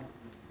God.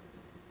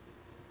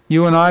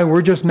 You and I,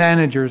 we're just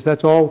managers,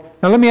 that's all.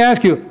 Now let me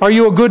ask you, are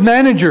you a good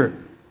manager?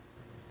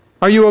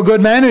 Are you a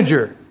good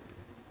manager?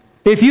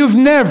 If you've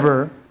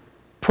never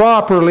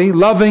properly,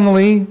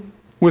 lovingly,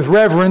 with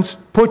reverence,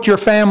 put your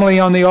family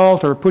on the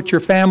altar, put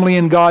your family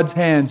in God's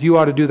hands, you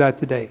ought to do that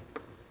today.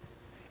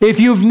 If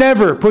you've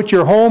never put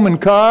your home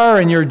and car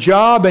and your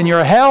job and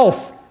your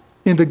health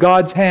into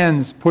God's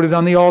hands, put it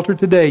on the altar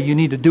today. You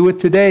need to do it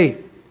today.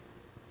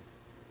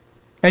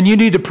 And you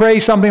need to pray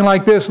something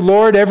like this: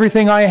 Lord,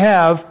 everything I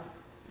have,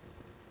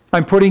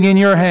 I'm putting in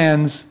your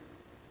hands.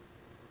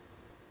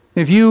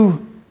 If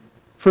you,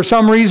 for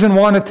some reason,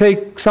 want to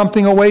take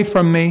something away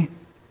from me,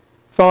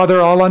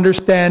 Father, I'll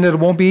understand. It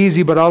won't be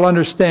easy, but I'll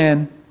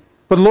understand.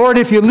 But Lord,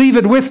 if you leave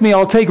it with me,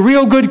 I'll take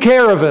real good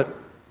care of it.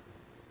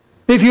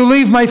 If you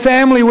leave my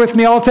family with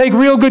me, I'll take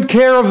real good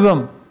care of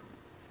them.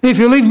 If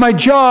you leave my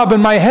job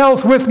and my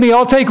health with me,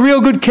 I'll take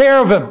real good care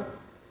of them.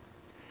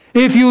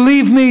 If you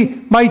leave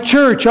me my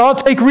church, I'll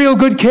take real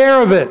good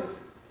care of it.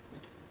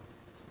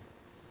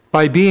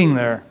 By being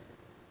there.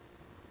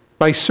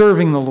 By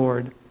serving the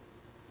Lord.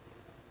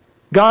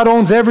 God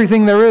owns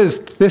everything there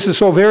is. This is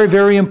so very,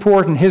 very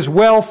important. His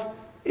wealth,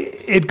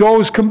 it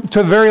goes to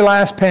the very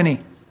last penny.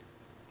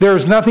 There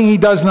is nothing He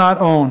does not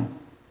own.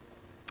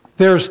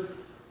 There's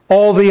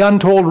all the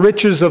untold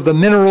riches of the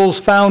minerals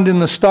found in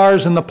the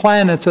stars and the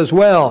planets as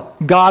well.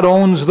 God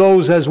owns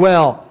those as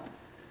well.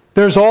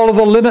 There's all of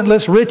the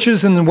limitless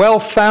riches and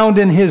wealth found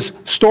in His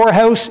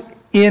storehouse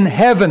in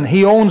heaven.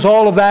 He owns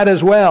all of that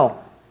as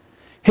well.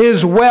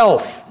 His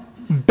wealth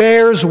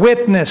bears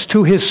witness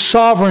to His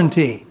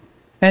sovereignty,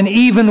 and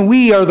even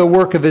we are the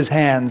work of His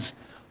hands.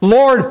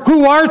 Lord,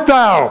 who art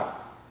Thou?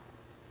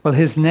 Well,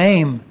 His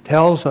name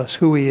tells us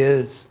who He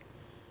is.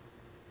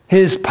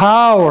 His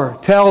power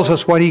tells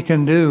us what He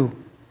can do.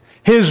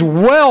 His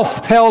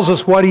wealth tells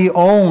us what He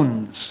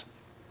owns.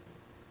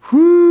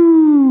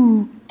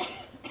 Whoo!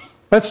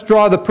 Let's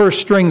draw the purse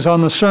strings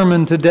on the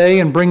sermon today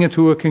and bring it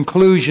to a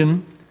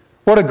conclusion.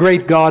 What a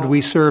great God we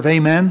serve.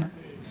 Amen?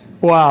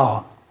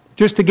 Wow.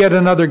 Just to get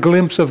another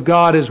glimpse of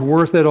God is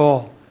worth it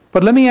all.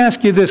 But let me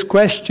ask you this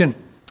question.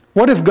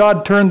 What if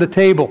God turned the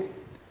table?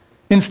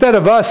 Instead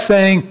of us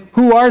saying,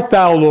 who art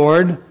Thou,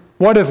 Lord?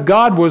 What if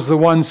God was the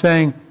one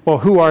saying, well,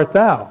 who art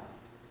Thou?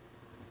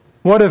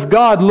 What if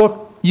God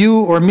looked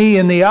you or me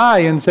in the eye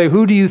and say,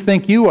 who do you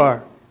think you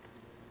are?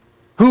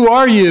 Who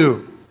are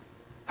you?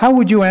 How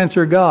would you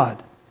answer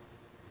God?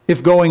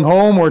 If going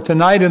home or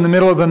tonight in the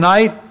middle of the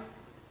night,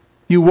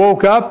 you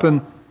woke up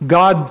and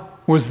God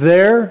was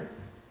there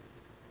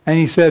and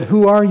He said,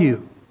 who are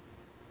you?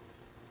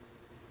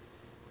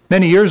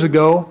 Many years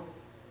ago,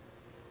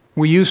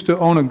 we used to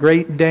own a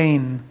Great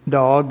Dane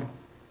dog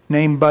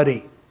named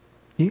Buddy.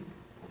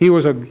 He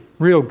was a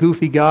real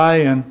goofy guy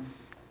and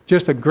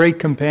just a great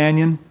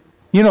companion.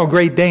 You know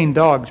Great Dane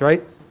dogs,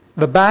 right?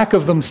 The back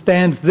of them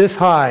stands this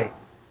high.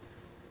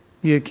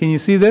 Can you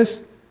see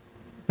this?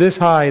 This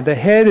high. The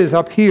head is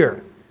up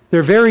here.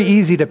 They're very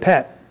easy to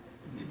pet.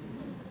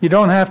 You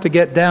don't have to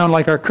get down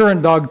like our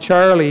current dog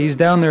Charlie. He's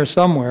down there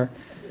somewhere.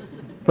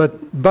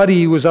 But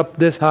Buddy was up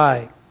this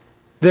high.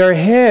 Their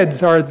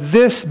heads are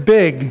this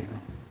big.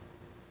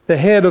 The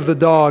head of the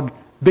dog.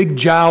 Big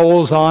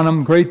jowls on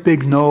them. Great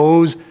big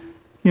nose.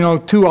 You know,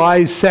 two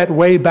eyes set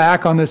way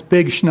back on this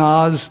big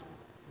schnoz.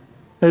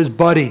 There's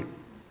Buddy.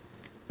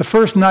 The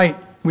first night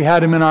we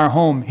had him in our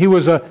home, I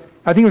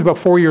think he was about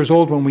 4 years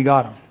old when we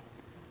got him.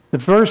 The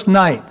first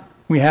night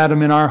we had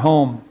him in our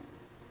home,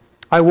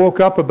 I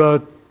woke up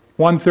about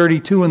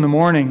 1:32 in the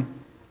morning,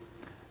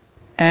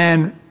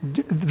 and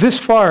this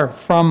far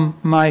from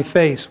my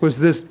face was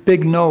this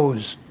big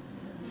nose,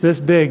 this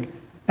big,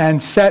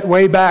 and set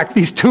way back,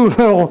 these two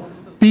little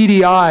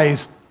beady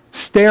eyes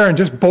staring,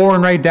 just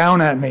boring right down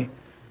at me.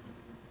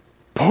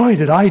 Boy,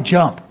 did I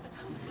jump.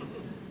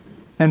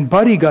 And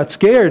Buddy got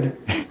scared.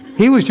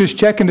 He was just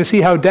checking to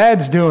see how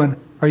Dad's doing.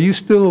 Are you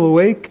still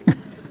awake?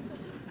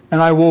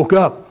 And I woke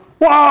up.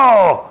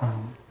 Whoa!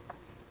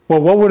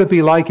 Well, what would it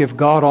be like if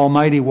God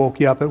Almighty woke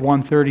you up at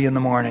 1:30 in the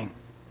morning?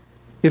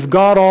 If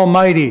God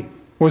Almighty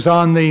was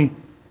on the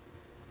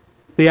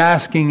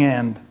asking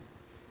end,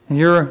 and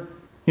you're,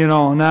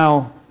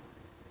 now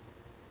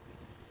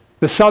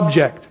the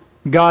subject,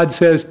 God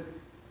says,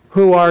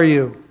 who are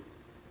you?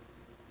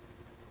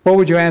 What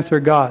would you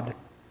answer God?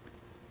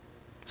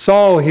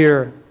 Saul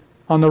here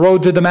on the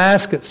road to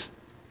Damascus,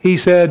 he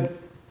said,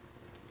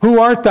 who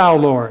art Thou,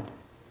 Lord?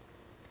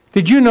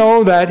 Did you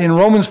know that in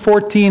Romans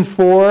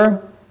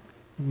 14:4,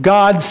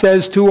 God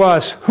says to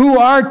us, who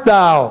art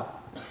Thou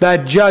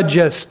that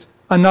judgest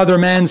another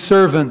man's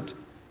servant?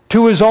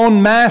 To his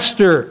own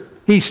master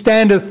he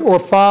standeth or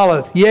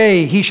falleth.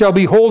 Yea, he shall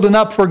be holden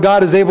up, for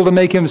God is able to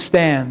make him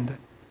stand.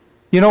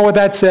 You know what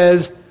that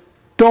says?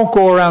 Don't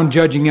go around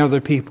judging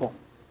other people.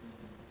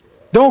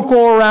 Don't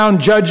go around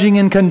judging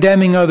and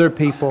condemning other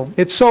people.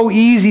 It's so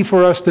easy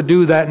for us to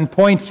do that and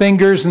point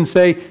fingers and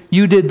say,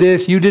 you did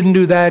this, you didn't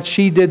do that,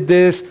 she did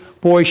this,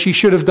 boy, she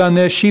should have done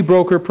this, she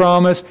broke her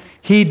promise,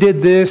 he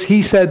did this,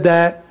 he said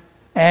that,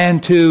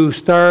 and to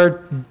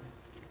start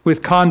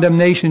with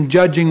condemnation,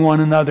 judging one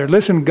another.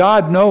 Listen,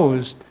 God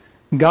knows.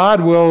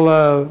 God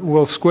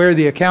will square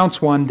the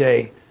accounts one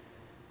day.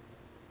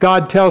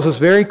 God tells us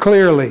very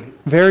clearly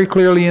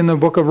in the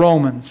book of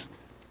Romans,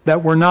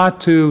 that we're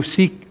not to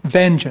seek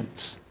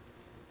vengeance.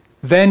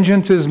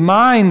 Vengeance is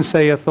mine,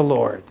 saith the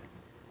Lord.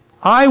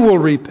 I will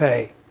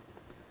repay.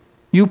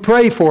 You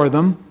pray for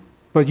them,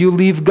 but you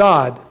leave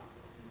God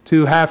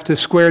to have to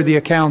square the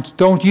accounts.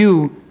 Don't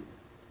you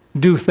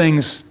do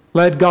things.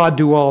 Let God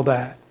do all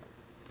that.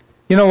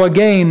 You know,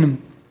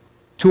 again,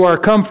 to our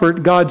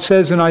comfort, God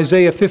says in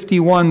Isaiah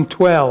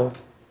 51:12,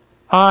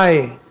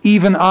 I,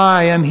 even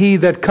I, am he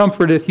that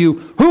comforteth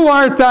you. Who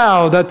art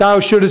thou that thou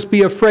shouldest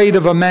be afraid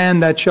of a man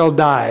that shall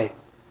die?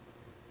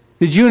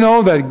 Did you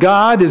know that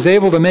God is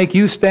able to make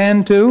you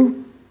stand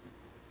too?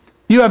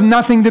 You have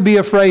nothing to be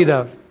afraid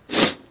of.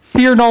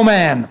 Fear no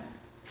man.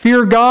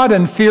 Fear God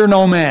and fear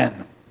no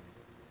man.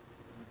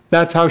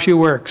 That's how she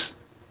works.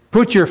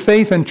 Put your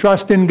faith and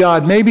trust in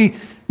God. Maybe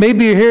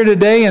you're here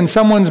today and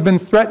someone's been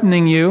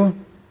threatening you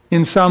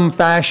in some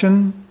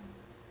fashion.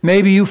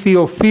 Maybe you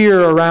feel fear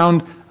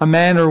around a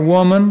man or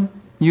woman.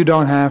 You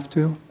don't have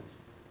to.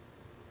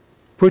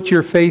 Put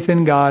your faith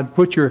in God.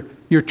 Put your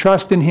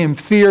trust in Him.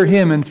 Fear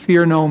Him and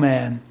fear no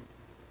man.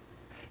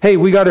 Hey,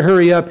 we got to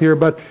hurry up here,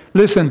 but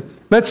listen,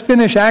 let's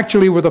finish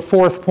actually with a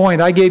fourth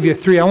point. I gave you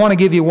 3. I want to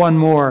give you one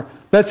more.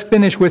 Let's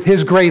finish with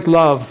His great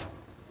love.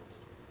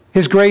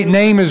 His great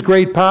name, His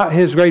great power,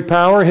 His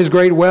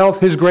great wealth,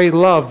 His great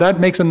love. That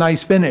makes a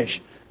nice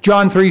finish.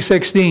 John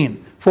 3:16.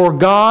 For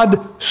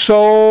God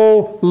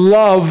so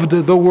loved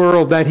the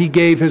world that He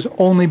gave His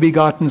only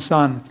begotten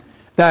Son,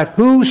 that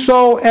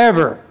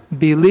whosoever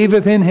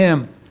believeth in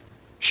Him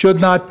should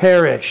not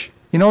perish.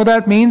 You know what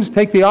that means?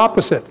 Take the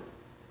opposite.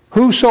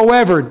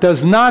 Whosoever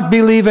does not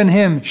believe in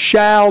Him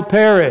shall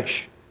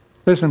perish.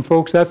 Listen,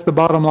 folks, that's the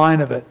bottom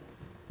line of it.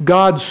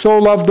 God so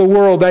loved the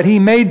world that He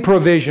made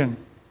provision.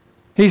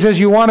 He says,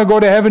 you want to go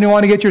to heaven, you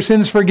want to get your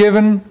sins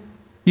forgiven,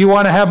 you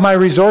want to have my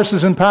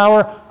resources and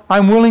power,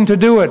 I'm willing to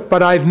do it,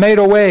 but I've made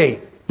a way.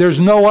 There's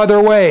no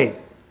other way.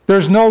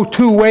 There's no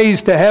 2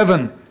 ways to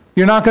heaven.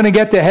 You're not going to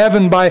get to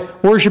heaven by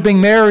worshiping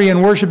Mary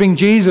and worshiping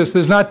Jesus.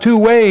 There's not 2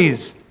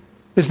 ways.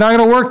 It's not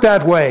going to work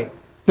that way.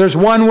 There's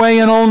one way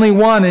and only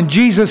one. And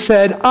Jesus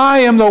said, I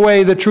am the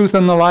way, the truth,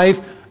 and the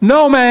life.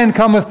 No man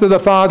cometh to the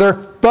Father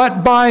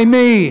but by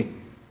me.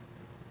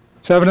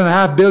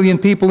 7.5 billion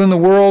people in the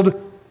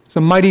world.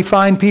 Some mighty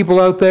fine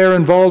people out there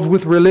involved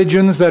with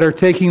religions that are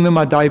taking them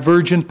a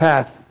divergent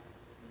path.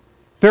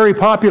 Very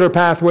popular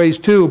pathways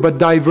too, but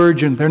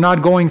divergent. They're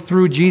not going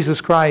through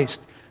Jesus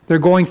Christ. They're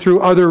going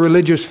through other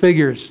religious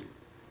figures.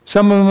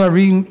 Some of them are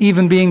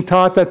even being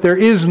taught that there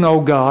is no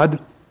God.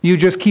 You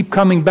just keep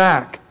coming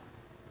back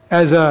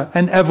as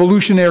an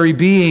evolutionary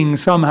being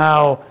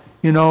somehow,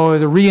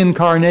 the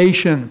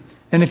reincarnation.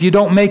 And if you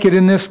don't make it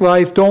in this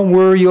life, don't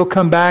worry, you'll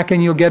come back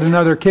and you'll get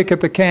another kick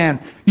at the can.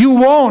 You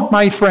won't,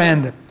 my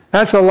friend.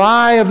 That's a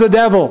lie of the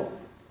devil.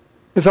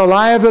 It's a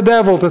lie of the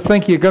devil to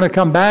think you're going to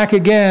come back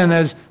again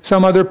as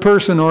some other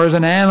person or as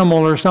an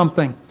animal or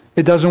something.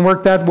 It doesn't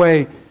work that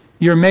way.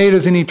 You're made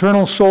as an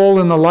eternal soul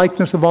in the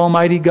likeness of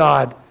Almighty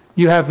God.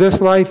 You have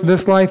this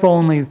life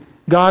only.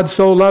 God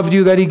so loved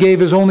you that He gave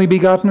His only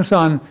begotten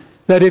Son,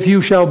 that if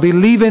you shall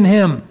believe in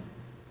Him,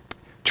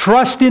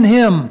 trust in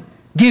Him,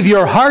 give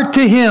your heart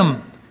to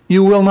Him,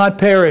 you will not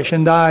perish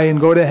and die and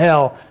go to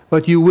hell,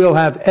 but you will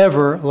have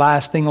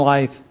everlasting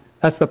life.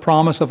 That's the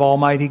promise of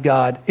Almighty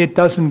God. It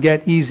doesn't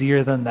get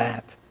easier than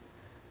that.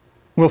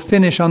 We'll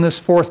finish on this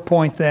fourth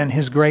point then,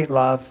 His great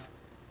love.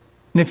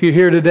 And if you're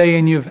here today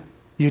and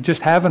you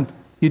just haven't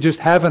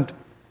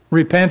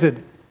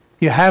repented,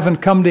 you haven't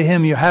come to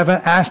Him, you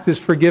haven't asked His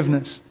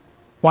forgiveness,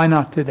 why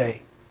not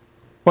today?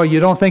 Well, you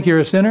don't think you're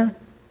a sinner?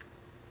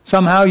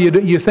 Somehow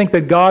you think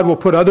that God will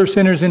put other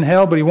sinners in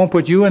hell, but He won't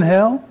put you in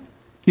hell?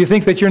 You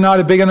think that you're not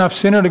a big enough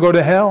sinner to go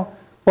to hell?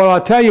 Well,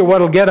 I'll tell you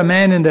what'll get a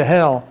man into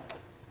hell.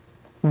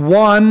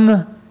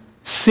 One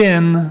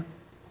sin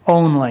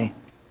only.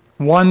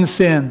 One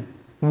sin.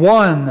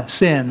 One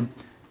sin.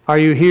 Are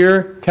you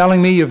here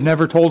telling me you've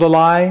never told a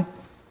lie?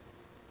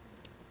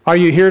 Are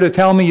you here to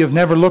tell me you've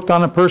never looked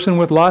on a person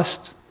with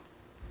lust?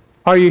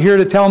 Are you here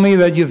to tell me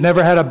that you've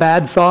never had a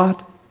bad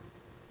thought?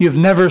 You've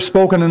never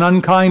spoken an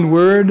unkind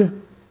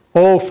word?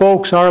 Oh,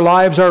 folks, our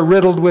lives are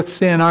riddled with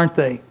sin, aren't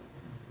they?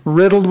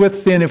 Riddled with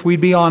sin, if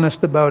we'd be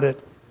honest about it.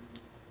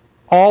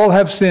 All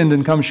have sinned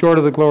and come short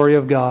of the glory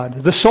of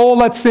God. The soul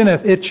that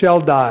sinneth, it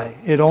shall die.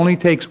 It only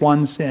takes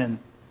one sin.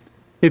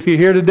 If you're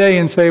here today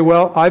and say,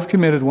 well, I've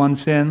committed one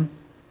sin,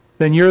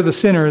 then you're the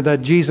sinner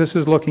that Jesus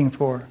is looking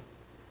for.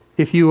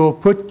 If you will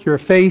put your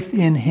faith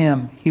in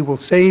Him, He will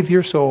save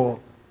your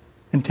soul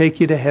and take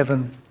you to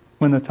heaven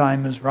when the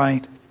time is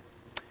right.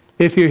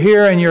 If you're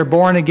here and you're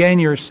born again,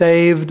 you're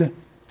saved,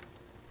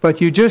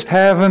 but you just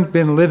haven't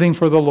been living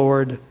for the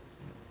Lord,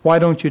 why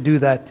don't you do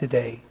that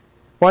today?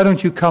 Why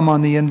don't you come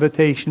on the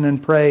invitation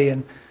and pray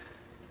and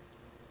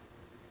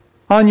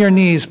on your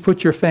knees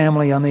put your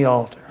family on the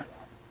altar.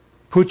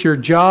 Put your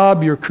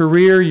job, your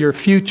career, your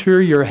future,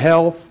 your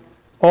health,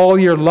 all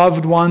your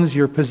loved ones,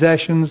 your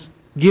possessions,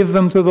 give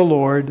them to the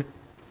Lord,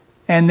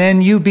 and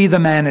then you be the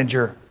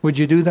manager. Would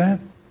you do that?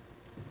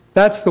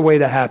 That's the way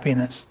to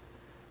happiness.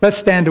 Let's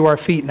stand to our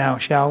feet now,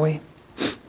 shall we?